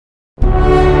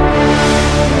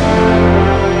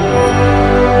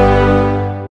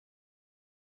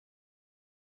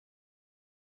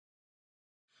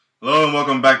Hello and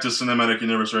welcome back to Cinematic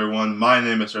Anniversary 1. My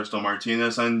name is Ernesto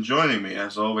Martinez, and joining me,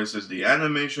 as always, is the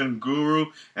animation guru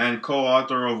and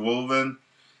co-author of Woven,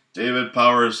 David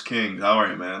Powers King. How are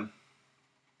you, man?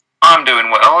 I'm doing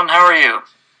well, and how are you?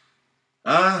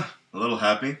 A little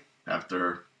happy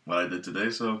after what I did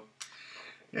today, so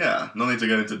yeah, no need to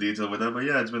get into detail with that, but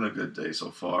yeah, it's been a good day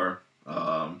so far.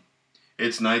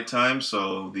 It's nighttime,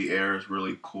 so the air is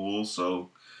really cool, so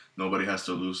nobody has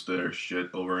to lose their shit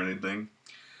over anything.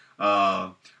 Uh,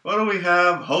 what do we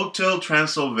have? Hotel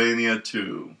Transylvania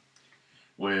 2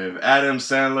 with Adam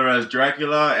Sandler as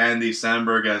Dracula, Andy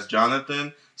Samberg as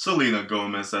Jonathan, Selena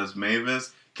Gomez as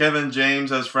Mavis, Kevin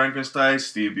James as Frankenstein,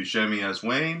 Steve Buscemi as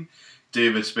Wayne,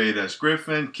 David Spade as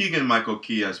Griffin, Keegan-Michael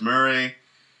Key as Murray,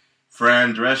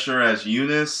 Fran Drescher as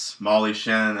Eunice, Molly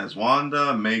Shannon as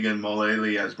Wanda, Megan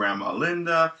Mullally as Grandma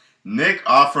Linda, Nick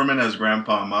Offerman as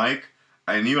Grandpa Mike.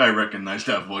 I knew I recognized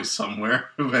that voice somewhere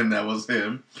when that was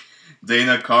him.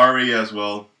 Dana Carvey as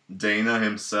well, Dana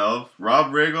himself,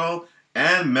 Rob Riggle,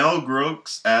 and Mel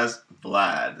Brooks as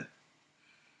Vlad.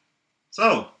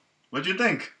 So, what'd you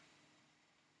think?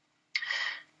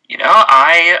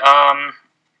 I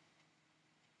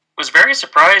was very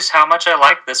surprised how much I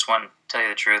liked this one, to tell you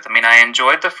the truth. I mean, I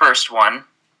enjoyed the first one.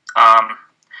 Um,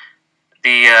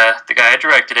 the guy who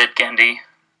directed it, Gendy,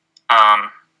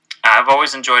 I've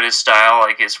always enjoyed his style,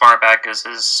 like as far back as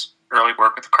his early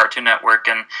work with the Cartoon Network,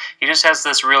 and he just has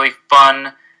this really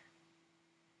fun,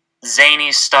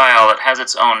 zany style that has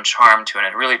its own charm to it.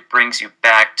 It really brings you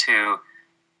back to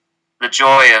the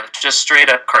joy of just straight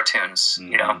up cartoons.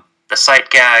 The sight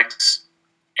gags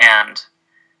and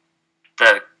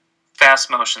the fast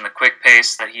motion, the quick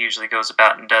pace that he usually goes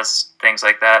about and does things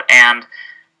like that. And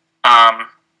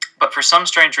but for some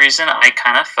strange reason, I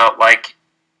kind of felt like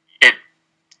it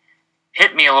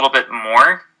hit me a little bit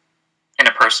more in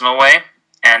a personal way.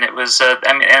 And it was,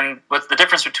 and what the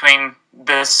difference between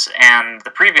this and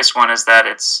the previous one is that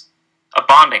it's a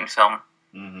bonding film.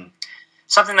 Mm-hmm.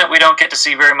 Something that we don't get to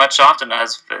see very much often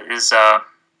is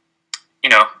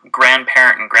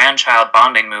grandparent and grandchild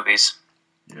bonding movies.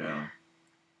 Yeah.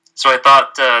 So I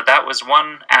thought that was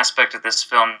one aspect of this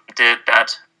film did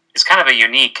that is kind of a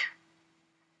unique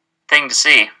thing to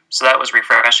see. So that was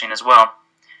refreshing as well.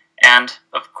 And,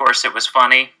 of course, it was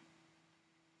funny.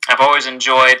 I've always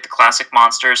enjoyed the classic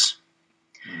monsters.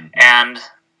 Mm-hmm. And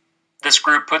this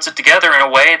group puts it together in a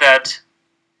way that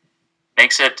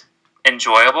makes it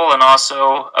enjoyable and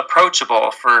also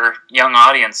approachable for young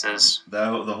audiences.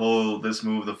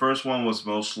 The first one was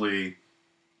mostly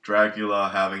Dracula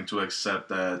having to accept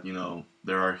that,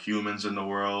 there are humans in the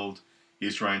world.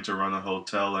 He's trying to run a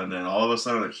hotel, and then all of a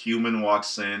sudden a human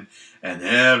walks in, and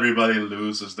everybody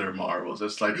loses their marbles.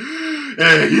 It's like,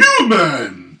 a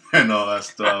human! And all that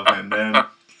stuff. And then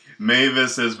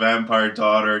Mavis, his vampire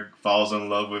daughter, falls in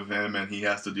love with him, and he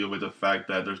has to deal with the fact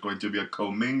that there's going to be a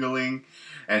commingling,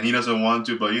 and he doesn't want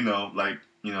to, but,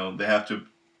 they have to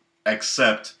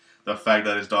accept the fact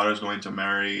that his daughter is going to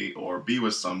marry or be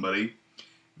with somebody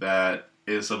that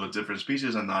is of a different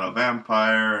species and not a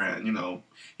vampire, and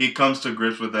he comes to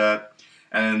grips with that.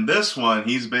 And in this one,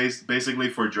 he's basically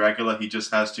for Dracula, he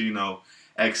just has to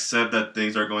accept that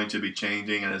things are going to be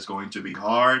changing and it's going to be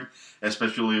hard,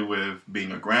 especially with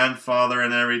being a grandfather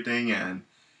and everything, and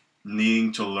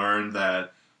needing to learn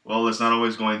that, well, it's not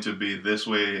always going to be this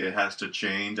way. It has to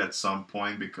change at some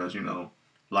point because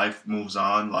life moves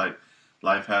on.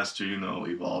 Life has to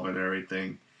evolve and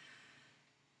everything.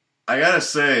 I gotta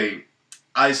say,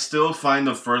 I still find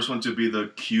the first one to be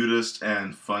the cutest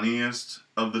and funniest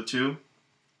of the two.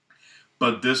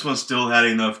 But this one still had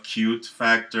enough cute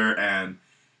factor and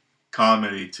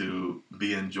comedy to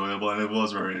be enjoyable, and it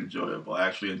was very enjoyable. I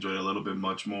actually enjoyed it a little bit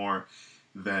much more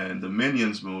than the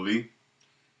Minions movie,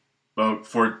 but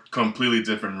for completely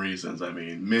different reasons. I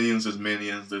mean, Minions is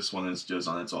Minions. This one is just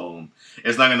on its own.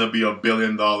 It's not going to be a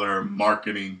billion-dollar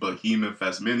marketing behemoth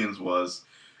as Minions was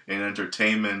in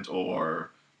entertainment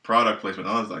or product placement,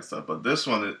 all that stuff. But this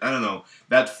one, I don't know,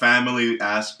 that family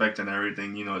aspect and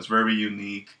everything, it's very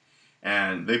unique.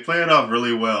 And they play it off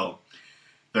really well.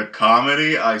 The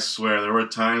comedy, I swear, there were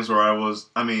times where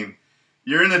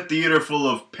you're in a theater full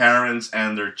of parents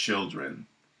and their children.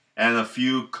 And a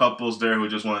few couples there who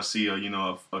just want to see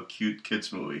a cute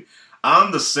kids movie.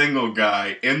 I'm the single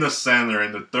guy in the center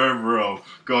in the third row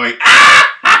going, ah!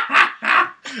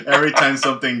 Every time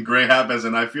something great happens,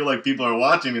 and I feel like people are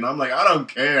watching me, and I'm like, I don't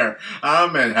care.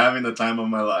 I'm having the time of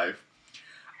my life.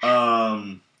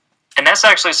 And that's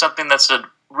actually something that's a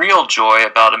real joy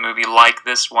about a movie like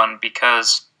this one,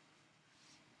 because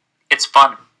it's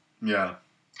fun. Yeah.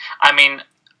 I mean,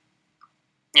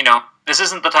 this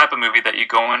isn't the type of movie that you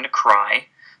go in to cry.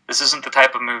 This isn't the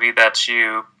type of movie that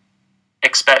you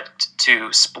expect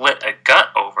to split a gut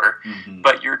over,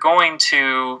 but you're going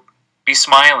to be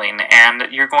smiling and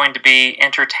you're going to be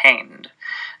entertained.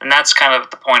 And that's kind of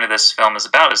what the point of this film is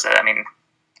about, is that, I mean,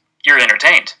 you're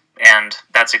entertained, and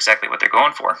that's exactly what they're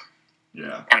going for.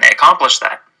 Yeah. And they accomplish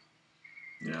that.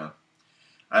 Yeah.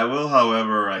 I will,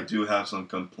 however, I do have some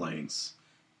complaints.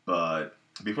 But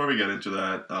before we get into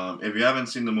that, if you haven't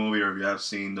seen the movie or if you have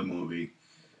seen the movie,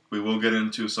 we will get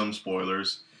into some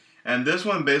spoilers. And this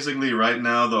one, basically, right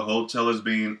now, the hotel is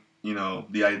being, you know,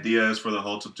 the idea is for the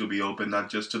hotel to be open, not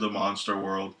just to the monster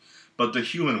world, but the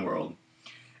human world.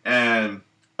 And,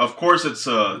 of course, it's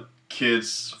a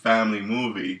kids' family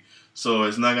movie, so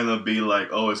it's not going to be like,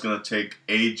 oh, it's going to take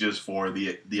ages for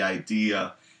the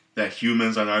idea that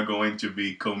humans are not going to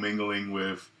be commingling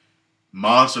with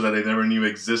monsters that they never knew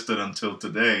existed until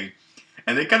today.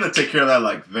 And they kind of take care of that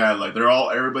like that. Like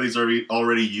everybody's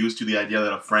already used to the idea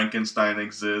that a Frankenstein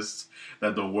exists,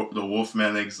 that the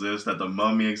Wolfman exists, that the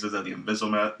Mummy exists, that the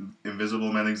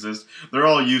Invisible Man exists. They're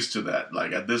all used to that.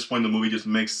 Like at this point, the movie just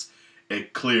makes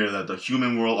it clear that the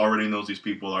human world already knows these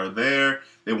people are there.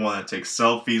 They want to take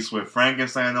selfies with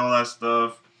Frankenstein and all that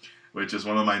stuff, which is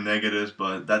one of my negatives.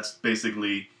 But that's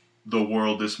basically the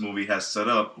world this movie has set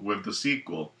up with the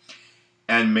sequel.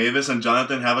 And Mavis and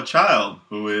Jonathan have a child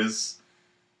who is,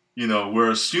 you know,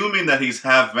 we're assuming that he's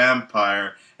half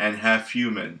vampire and half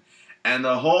human. And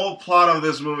the whole plot of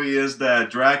this movie is that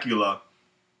Dracula,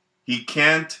 he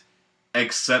can't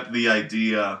accept the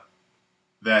idea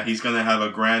that he's going to have a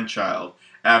grandchild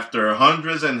after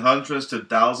hundreds and hundreds to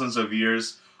thousands of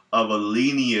years of a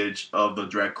lineage of the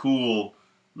Dracul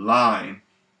line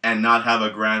and not have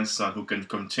a grandson who can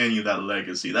continue that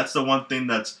legacy. That's the one thing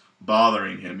that's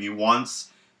bothering him. He wants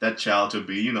that child to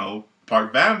be, you know,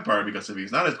 part vampire, because if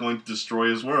he's not, it's going to destroy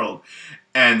his world.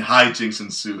 And hijinks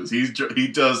ensues. He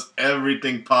does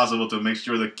everything possible to make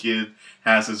sure the kid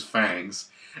has his fangs.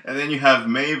 And then you have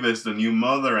Mavis, the new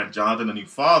mother, and Jonathan, the new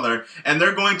father, and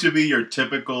they're going to be your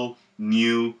typical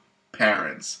new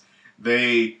parents.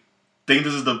 They think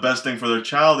this is the best thing for their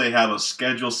child. They have a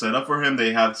schedule set up for him.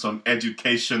 They have some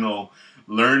educational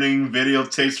learning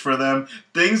videotapes for them.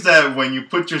 Things that when you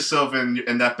put yourself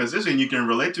in that position, you can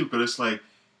relate to, but it's like,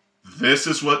 this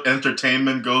is what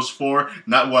entertainment goes for,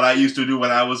 not what I used to do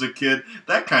when I was a kid.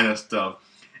 That kind of stuff.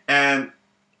 And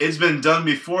it's been done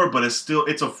before, but it's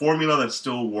a formula that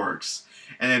still works.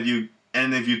 And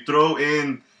if you throw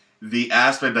in the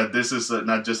aspect that this is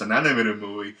not just an animated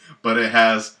movie, but it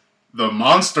has the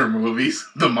monster movies,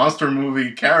 the monster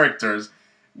movie characters,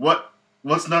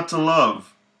 what's not to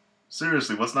love?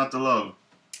 Seriously, what's not to love?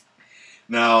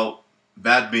 Now,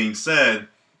 that being said,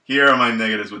 here are my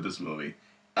negatives with this movie.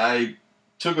 I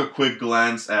took a quick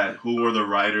glance at who were the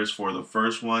writers for the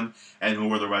first one and who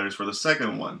were the writers for the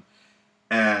second one.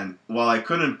 And while I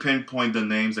couldn't pinpoint the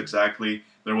names exactly,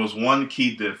 there was one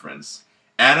key difference.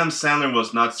 Adam Sandler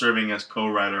was not serving as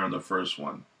co-writer on the first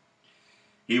one.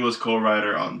 He was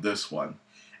co-writer on this one.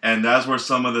 And that's where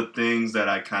some of the things that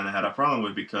I kind of had a problem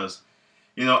with, because,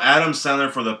 you know, Adam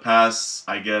Sandler for the past,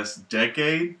 I guess,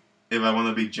 decade, if I want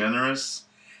to be generous,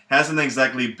 hasn't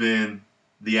exactly been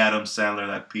the Adam Sandler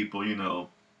that people, you know,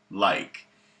 like.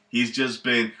 He's just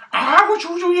been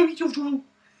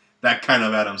that kind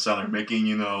of Adam Sandler, making,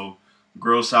 you know,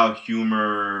 gross out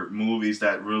humor movies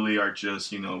that really are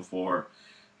just, you know, for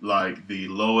like the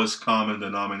lowest common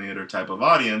denominator type of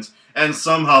audience, and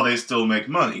somehow they still make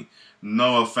money.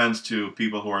 No offense to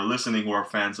people who are listening who are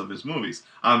fans of his movies.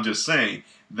 I'm just saying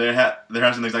there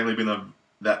hasn't exactly been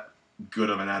that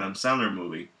good of an Adam Sandler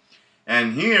movie.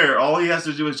 And here, all he has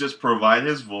to do is just provide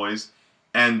his voice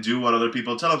and do what other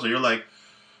people tell him. So you're like,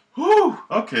 whew,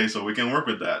 okay, so we can work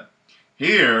with that.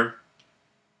 Here,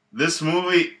 this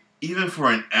movie, even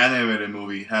for an animated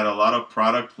movie, had a lot of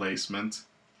product placement,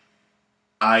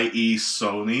 i.e.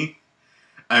 Sony.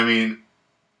 I mean,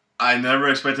 I never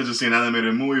expected to see an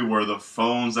animated movie where the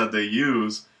phones that they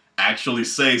use actually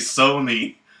say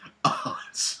Sony.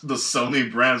 It's the Sony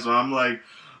brand. So I'm like,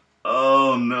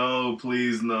 oh no,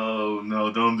 please no,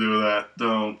 don't do that,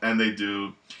 don't. And they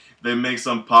do. They make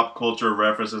some pop culture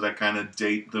references that kind of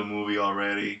date the movie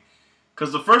already.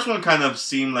 Because the first one kind of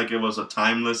seemed like it was a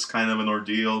timeless kind of an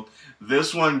ordeal.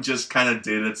 This one just kind of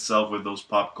dated itself with those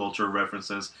pop culture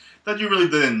references that you really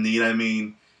didn't need. I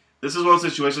mean, this is one of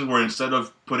those situations where instead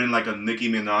of putting like a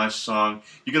Nicki Minaj song,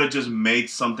 you could have just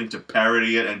made something to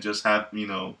parody it and just have, you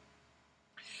know,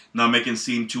 not make it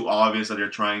seem too obvious that you're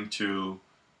trying to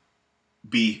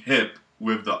be hip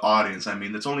with the audience. I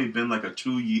mean, it's only been like a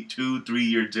 2-3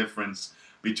 year difference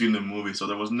between the movies, so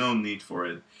there was no need for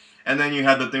it. And then you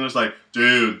had the thing was like,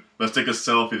 dude, let's take a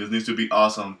selfie. This needs to be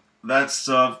awesome. That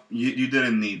stuff, you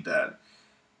didn't need that.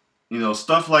 You know,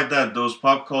 stuff like that, those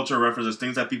pop culture references,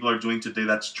 things that people are doing today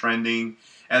that's trending,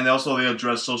 and also they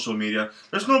address social media.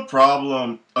 There's no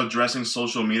problem addressing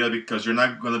social media because you're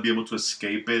not going to be able to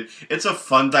escape it. It's a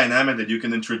fun dynamic that you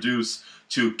can introduce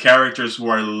to characters who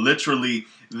are literally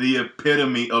the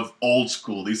epitome of old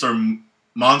school. These are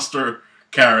monster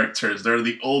characters. They're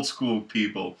the old school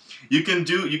people. You can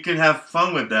have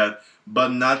fun with that, but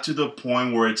not to the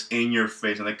point where it's in your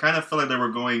face. And I kind of felt like they were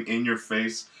going in your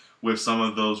face with some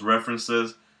of those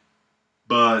references.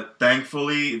 But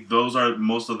thankfully, those are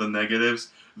most of the negatives.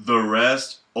 The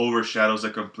rest overshadows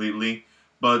it completely.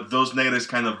 But those negatives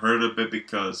kind of hurt a bit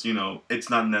because, you know, it's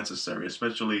not necessary,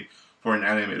 especially for an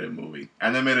animated movie.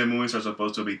 Animated movies are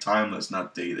supposed to be timeless,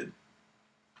 not dated.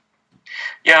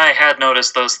 Yeah, I had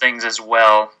noticed those things as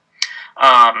well.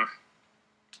 And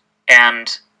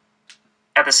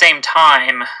at the same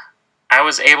time, I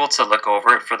was able to look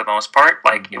over it for the most part.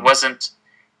 Like, it wasn't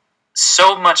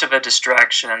so much of a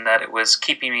distraction that it was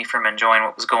keeping me from enjoying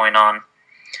what was going on.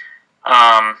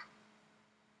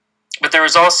 But there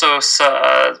was also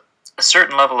a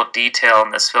certain level of detail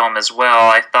in this film as well.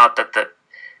 I thought that the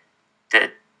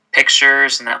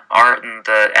pictures and the art and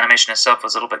the animation itself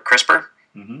was a little bit crisper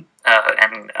and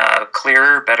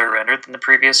clearer, better rendered than the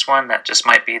previous one. That just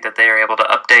might be that they are able to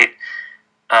update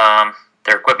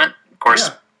their equipment. Of course,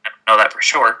 yeah. I don't know that for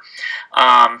sure.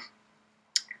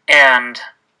 And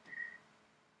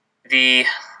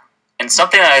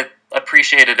something I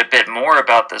appreciated a bit more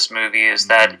about this movie is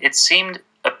that it seemed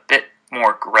a bit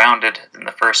more grounded than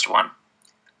the first one.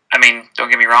 I mean, don't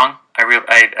get me wrong,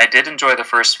 I did enjoy the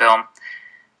first film,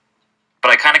 but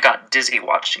I kind of got dizzy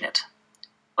watching it.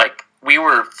 Like, we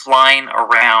were flying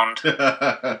around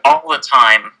all the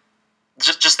time.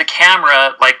 Just the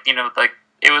camera, like, you know, like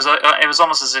it was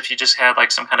almost as if you just had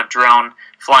like some kind of drone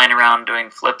flying around doing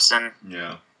flips and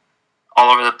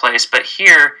all over the place. But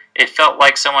here, it felt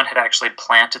like someone had actually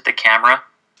planted the camera,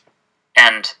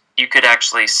 and you could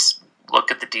actually look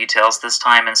at the details this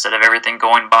time instead of everything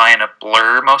going by in a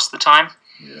blur most of the time.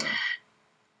 Yeah.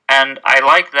 And I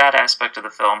like that aspect of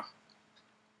the film.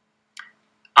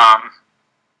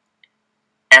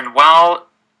 And while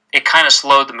it kind of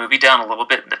slowed the movie down a little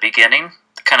bit in the beginning,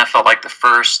 it kind of felt like the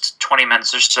first 20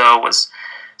 minutes or so was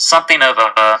something of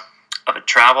a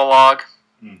travelogue,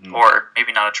 or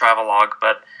maybe not a travelogue,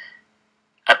 but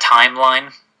a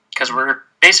timeline, because we're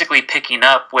basically picking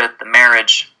up with the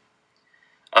marriage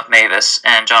of Mavis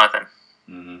and Jonathan.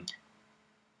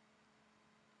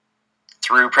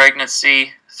 Through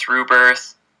pregnancy, through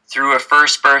birth, through a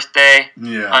first birthday,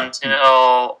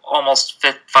 until almost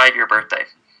 5-year birthday.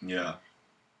 Yeah.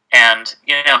 And,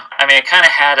 you know, I mean, it kind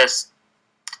of had it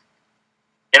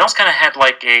almost kind of had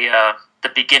like the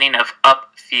beginning of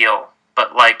Up feel,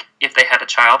 but like if they had a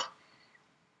child.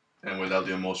 And without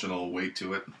the emotional weight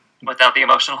to it. Without the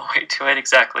emotional weight to it,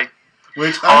 exactly.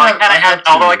 Which I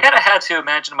kind of had to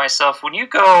imagine myself, when you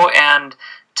go and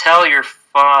tell your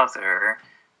father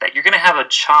that you're going to have a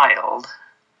child,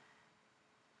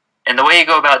 and the way you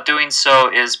go about doing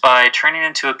so is by turning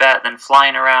into a bat and then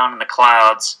flying around in the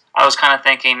clouds. I was kind of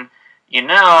thinking, you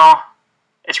know,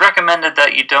 it's recommended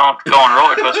that you don't go on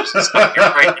roller coasters and stuff.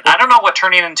 I don't know what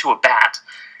turning into a bat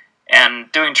and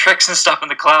doing tricks and stuff in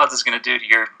the clouds is going to do to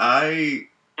your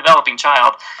developing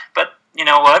child. But you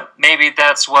know what? Maybe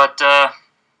that's what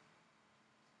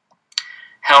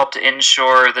helped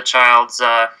ensure the child's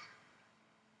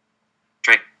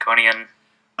draconian.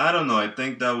 I don't know. I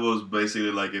think that was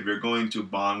basically like, if you're going to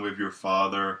bond with your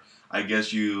father, I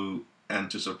guess and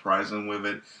to surprise him with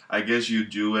it, I guess you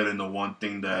do it in the one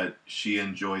thing that she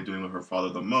enjoyed doing with her father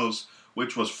the most,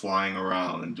 which was flying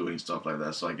around and doing stuff like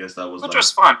that. So I guess that was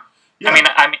was fun. Yeah.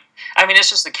 I mean, it's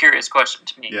just a curious question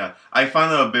to me. Yeah, I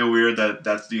find it a bit weird that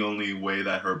that's the only way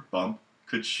that her bump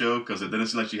could show, because it didn't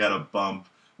seem like she had a bump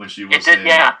when she was. It did,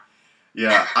 yeah.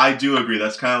 Yeah, I do agree.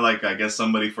 That's kind of like, I guess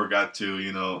somebody forgot to,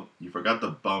 you forgot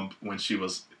the bump when she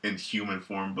was in human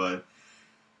form, but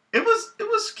it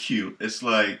was cute. It's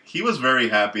like, he was very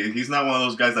happy. He's not one of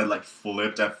those guys that like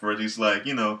flipped at first. He's like,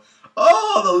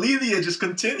 oh, the lineage is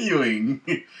continuing.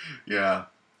 Yeah.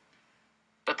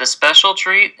 But the special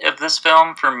treat of this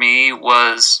film for me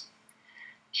was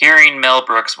hearing Mel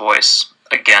Brooks' voice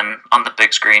again on the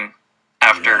big screen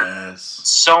after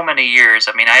so many years.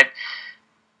 I mean,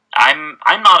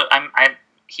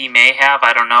 he may have,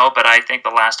 I don't know, but I think the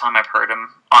last time I've heard him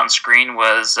on screen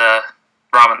was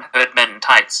Robin Hood Men in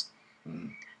Tights.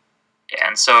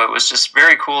 And so it was just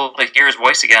very cool to hear his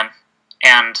voice again.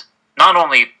 And not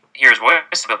only hear his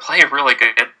voice, but play a really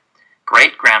good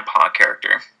great grandpa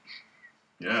character.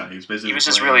 Yeah, He was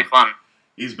just really fun.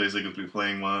 He's basically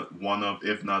playing one of,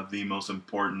 if not the most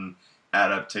important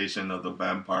adaptation of the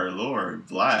vampire lore,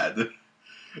 Vlad.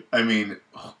 I mean,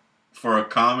 for a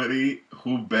comedy,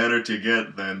 who better to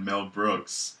get than Mel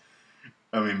Brooks?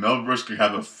 I mean, Mel Brooks could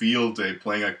have a field day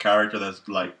playing a character that's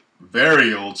like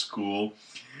very old school,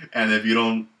 and if you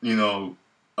don't,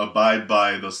 abide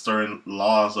by the certain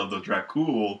laws of the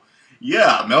Dracul,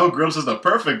 yeah, Mel Brooks is the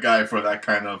perfect guy for that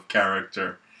kind of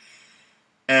character.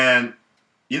 And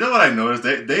you know what I noticed?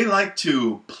 They like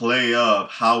to play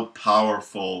up how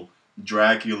powerful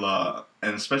Dracula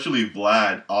and especially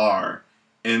Vlad are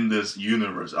in this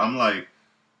universe. I'm like,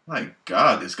 my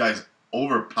God, this guy's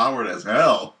overpowered as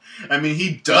hell. I mean,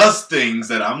 he does things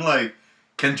that I'm like,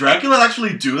 can Dracula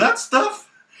actually do that stuff?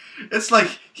 It's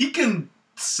like he can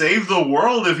save the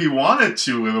world if he wanted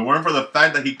to, if it weren't for the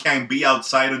fact that he can't be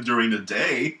outside during the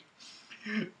day.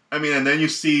 I mean, and then you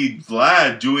see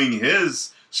Vlad doing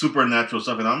his supernatural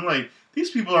stuff, and I'm like, these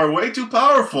people are way too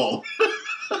powerful.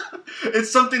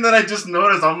 It's something that I just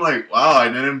noticed. I'm like, wow, I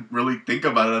didn't really think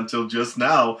about it until just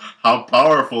now, how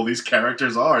powerful these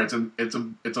characters are.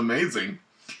 It's amazing.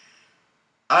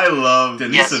 I love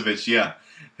Denisovich, yes.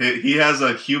 Yeah. He has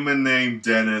a human name,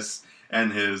 Dennis,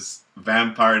 and his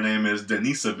vampire name is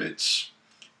Denisovich,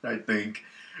 I think.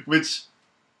 Which,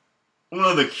 one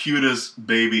of the cutest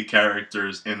baby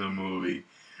characters in the movie.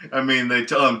 I mean, they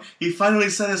tell him, he finally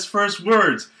said his first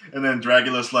words. And then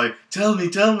Dracula's like, tell me,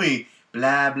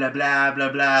 blah, blah, blah, blah,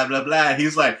 blah, blah, blah.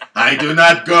 He's like, I do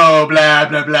not go, blah,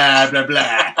 blah, blah, blah,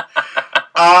 blah.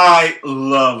 I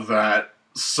love that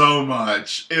so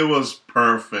much. It was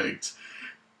perfect.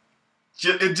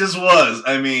 It just was.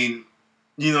 I mean,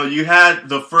 you had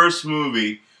the first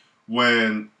movie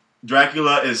when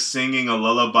Dracula is singing a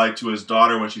lullaby to his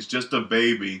daughter when she's just a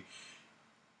baby.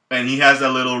 And he has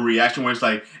that little reaction where it's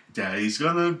like, Daddy's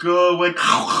gonna go away.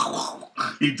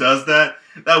 He does that.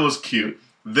 That was cute.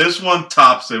 This one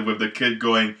tops it with the kid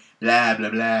going, blah, blah,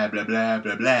 blah, blah, blah,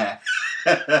 blah, blah.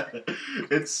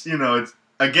 It's,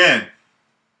 again,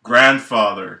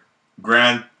 grandfather,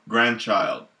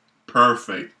 grandchild.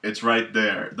 Perfect. It's right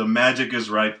there. The magic is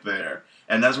right there.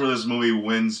 And that's where this movie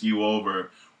wins you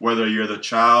over, whether you're the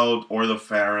child or the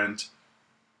parent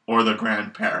or the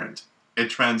grandparent. It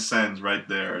transcends right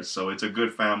there, so it's a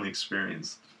good family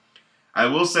experience. I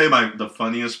will say the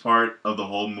funniest part of the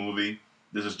whole movie,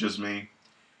 this is just me,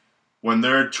 when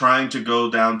they're trying to go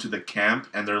down to the camp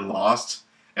and they're lost,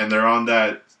 and they're on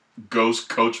that ghost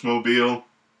coachmobile,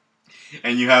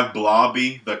 and you have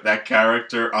Blobby, that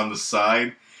character, on the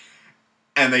side,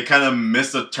 and they kind of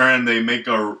miss a turn, they make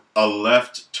a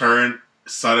left turn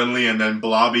suddenly, and then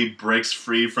Blobby breaks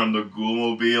free from the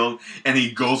ghoulmobile, and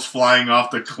he goes flying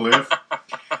off the cliff.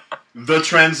 The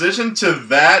transition to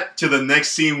the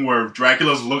next scene where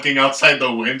Dracula's looking outside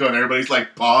the window and everybody's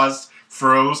like paused,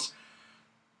 froze.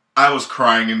 I was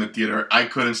crying in the theater. I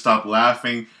couldn't stop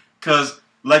laughing. Because,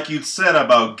 like you said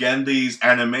about Gendy's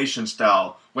animation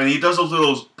style, when he does those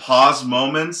little pause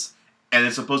moments and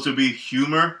it's supposed to be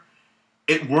humor,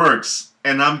 it works.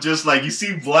 And I'm just like, you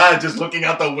see Vlad just looking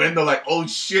out the window like, oh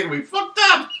shit, we fucked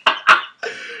up.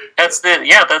 That's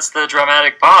the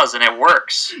dramatic pause, and it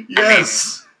works.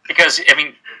 Yes. Because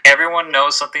everyone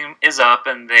knows something is up,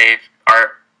 and they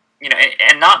are,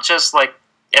 and not just like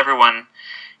everyone.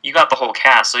 You got the whole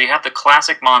cast, so you have the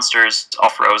classic monsters all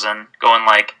frozen, going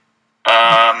like,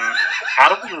 how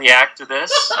do we react to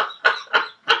this?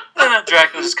 And then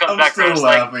Dracula just comes back and is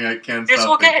laughing. I can't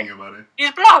stop thinking about it.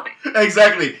 He's Blobby.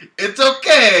 Exactly. It's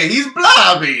okay. He's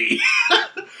Blobby.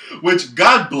 Which,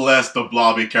 God bless the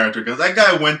Blobby character, because that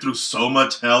guy went through so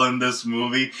much hell in this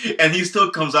movie, and he still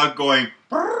comes out going,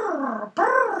 brr,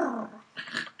 brr.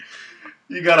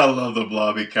 You gotta love the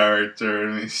Blobby character.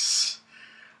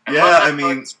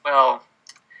 Well,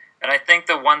 and I think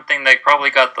the one thing that probably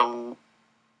got the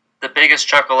biggest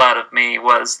chuckle out of me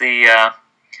was the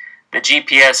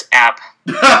GPS app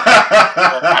on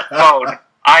that phone.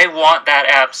 I want that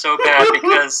app so bad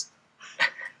because,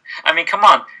 come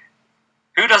on.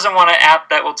 Who doesn't want an app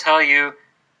that will tell you,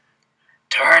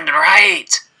 turn right?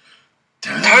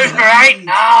 Turn right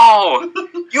now!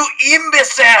 You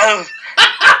imbecile!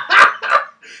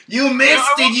 You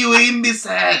missed it, you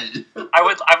imbecile!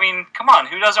 Come on,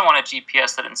 who doesn't want a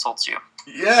GPS that insults you?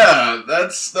 Yeah,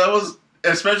 that was,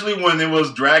 especially when it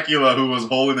was Dracula who was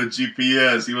holding the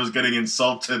GPS, he was getting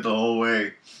insulted the whole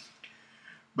way.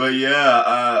 But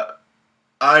yeah,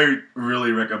 I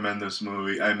really recommend this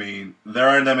movie. There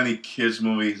aren't that many kids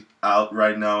movies out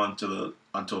right now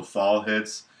until fall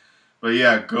hits. But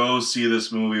yeah, go see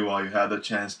this movie while you have the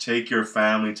chance. Take your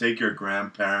family, take your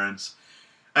grandparents.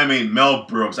 I mean, Mel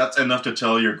Brooks. That's enough to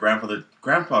tell your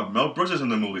grandpa, Mel Brooks is in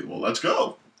the movie. Well, let's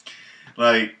go.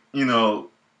 Like,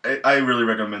 I really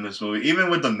recommend this movie. Even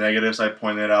with the negatives I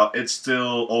pointed out, it's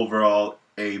still overall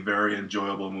a very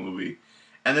enjoyable movie.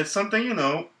 And it's something,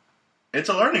 it's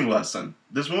a learning lesson.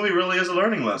 This movie really is a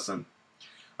learning lesson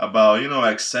about,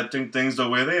 accepting things the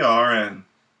way they are and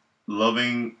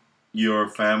loving your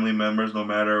family members no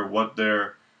matter what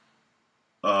their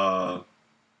uh,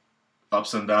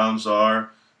 ups and downs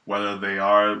are, whether they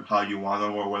are how you want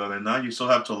them or whether they're not. You still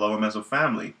have to love them as a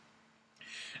family.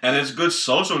 And it's good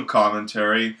social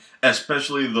commentary,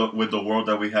 especially with the world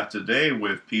that we have today,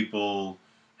 with people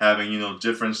having,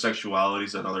 different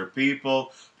sexualities than other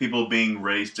people being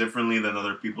raised differently than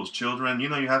other people's children. You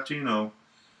have to,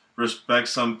 respect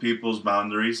some people's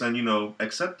boundaries and,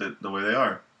 accept it the way they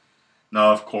are.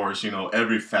 Now, of course,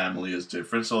 every family is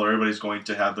different, so everybody's going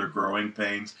to have their growing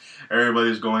pains.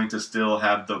 Everybody's going to still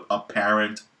have a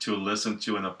parent to listen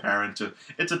to and a parent to...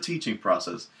 It's a teaching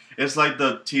process. It's like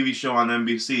the TV show on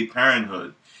NBC,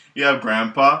 Parenthood. You have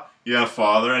grandpa, you have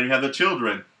father, and you have the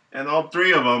children. And all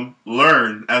three of them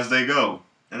learn as they go.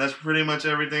 And that's pretty much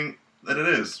everything that it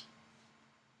is.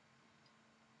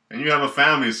 And you have a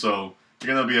family, so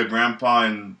you're going to be a grandpa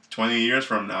in 20 years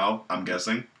from now, I'm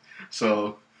guessing.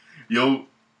 So you'll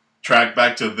track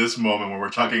back to this moment when we're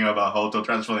talking about Hotel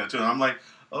Transylvania 2. And I'm like,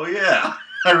 oh yeah,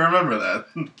 I remember that.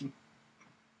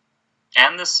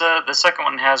 And this the second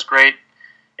one has good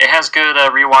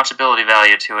rewatchability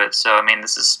value to it. So, I mean,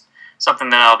 this is something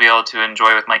that I'll be able to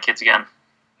enjoy with my kids again.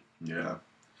 Yeah.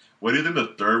 What do you think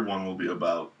the third one will be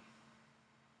about?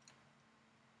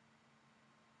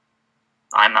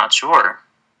 I'm not sure.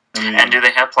 I mean, and do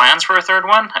they have plans for a third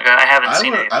one? I haven't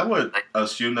seen it. I would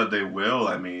assume that they will.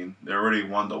 I mean, they already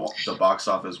won the box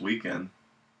office weekend.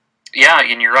 Yeah,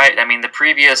 and you're right. I mean, the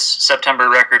previous September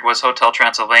record was Hotel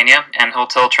Transylvania, and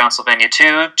Hotel Transylvania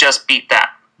 2 just beat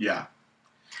that. Yeah.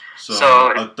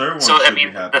 So a third one should be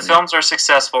happening. The films are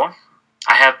successful.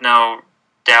 I have no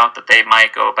doubt that they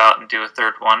might go about and do a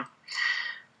third one.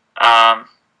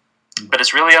 But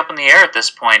it's really up in the air at this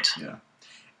point. Yeah.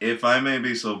 If I may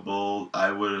be so bold,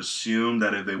 I would assume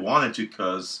that if they wanted to,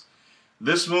 because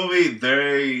this movie,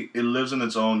 it lives in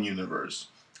its own universe.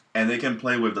 And they can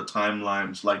play with the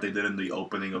timelines like they did in the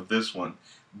opening of this one.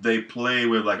 They play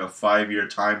with like a 5-year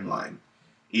timeline.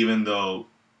 Even though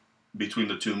between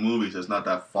the two movies, it's not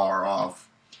that far off.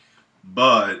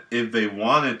 But if they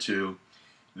wanted to,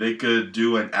 they could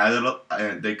do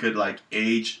they could like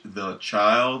age the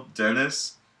child,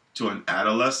 Dennis, to an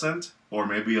adolescent or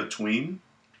maybe a tween.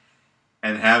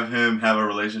 And have him have a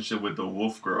relationship with the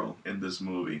wolf girl in this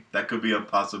movie. That could be a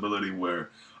possibility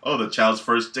where, the child's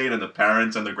first date and the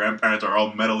parents and the grandparents are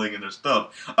all meddling in their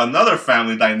stuff. Another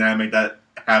family dynamic that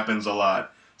happens a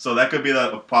lot. So that could be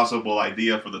a possible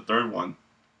idea for the third one.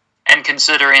 And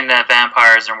considering that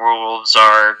vampires and werewolves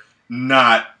are...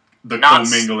 Not the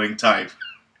commingling type.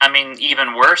 I mean,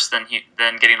 even worse than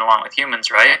getting along with humans,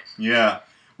 right? Yeah.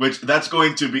 That's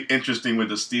going to be interesting with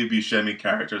the Steve Buscemi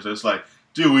characters. It's like...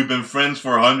 Dude, we've been friends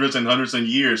for hundreds and hundreds of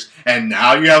years, and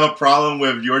now you have a problem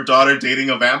with your daughter dating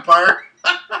a vampire?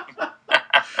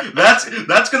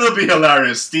 That's gonna be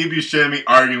hilarious. Steve Buscemi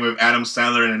arguing with Adam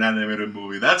Sandler in an animated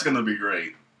movie. That's gonna be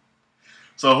great.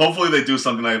 So hopefully they do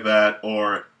something like that,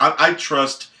 or I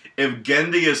trust, if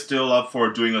Gendy is still up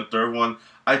for doing a third one,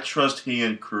 I trust he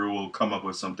and crew will come up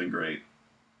with something great.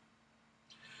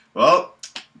 Well,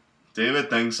 David,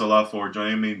 thanks a lot for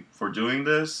joining me for doing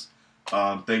this.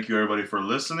 Thank you, everybody, for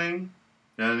listening.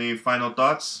 Any final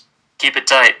thoughts? Keep it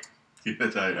tight. Keep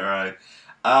it tight. All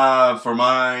right. For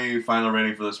my final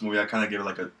rating for this movie, I kind of give it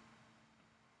like a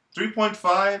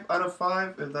 3.5 out of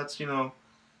 5. If that's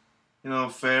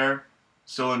fair,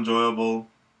 still enjoyable.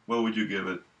 What would you give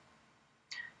it?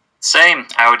 Same.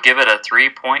 I would give it a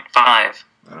 3.5 out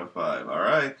of 5. All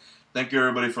right. Thank you,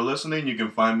 everybody, for listening. You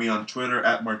can find me on Twitter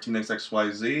at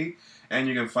MartinezXYZ, and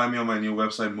you can find me on my new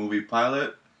website, Movie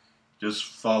Pilot.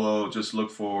 Just look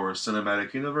for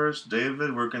Cinematic Universe.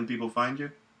 David, where can people find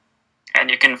you? And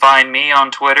you can find me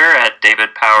on Twitter at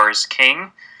David Powers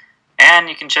King. And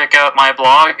you can check out my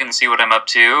blog and see what I'm up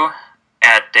to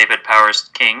at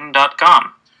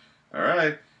davidpowersking.com. All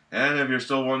right. And if you're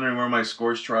still wondering where my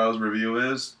Scorch Trials review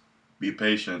is, be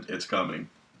patient. It's coming.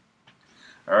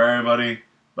 All right, everybody.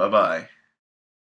 Bye-bye.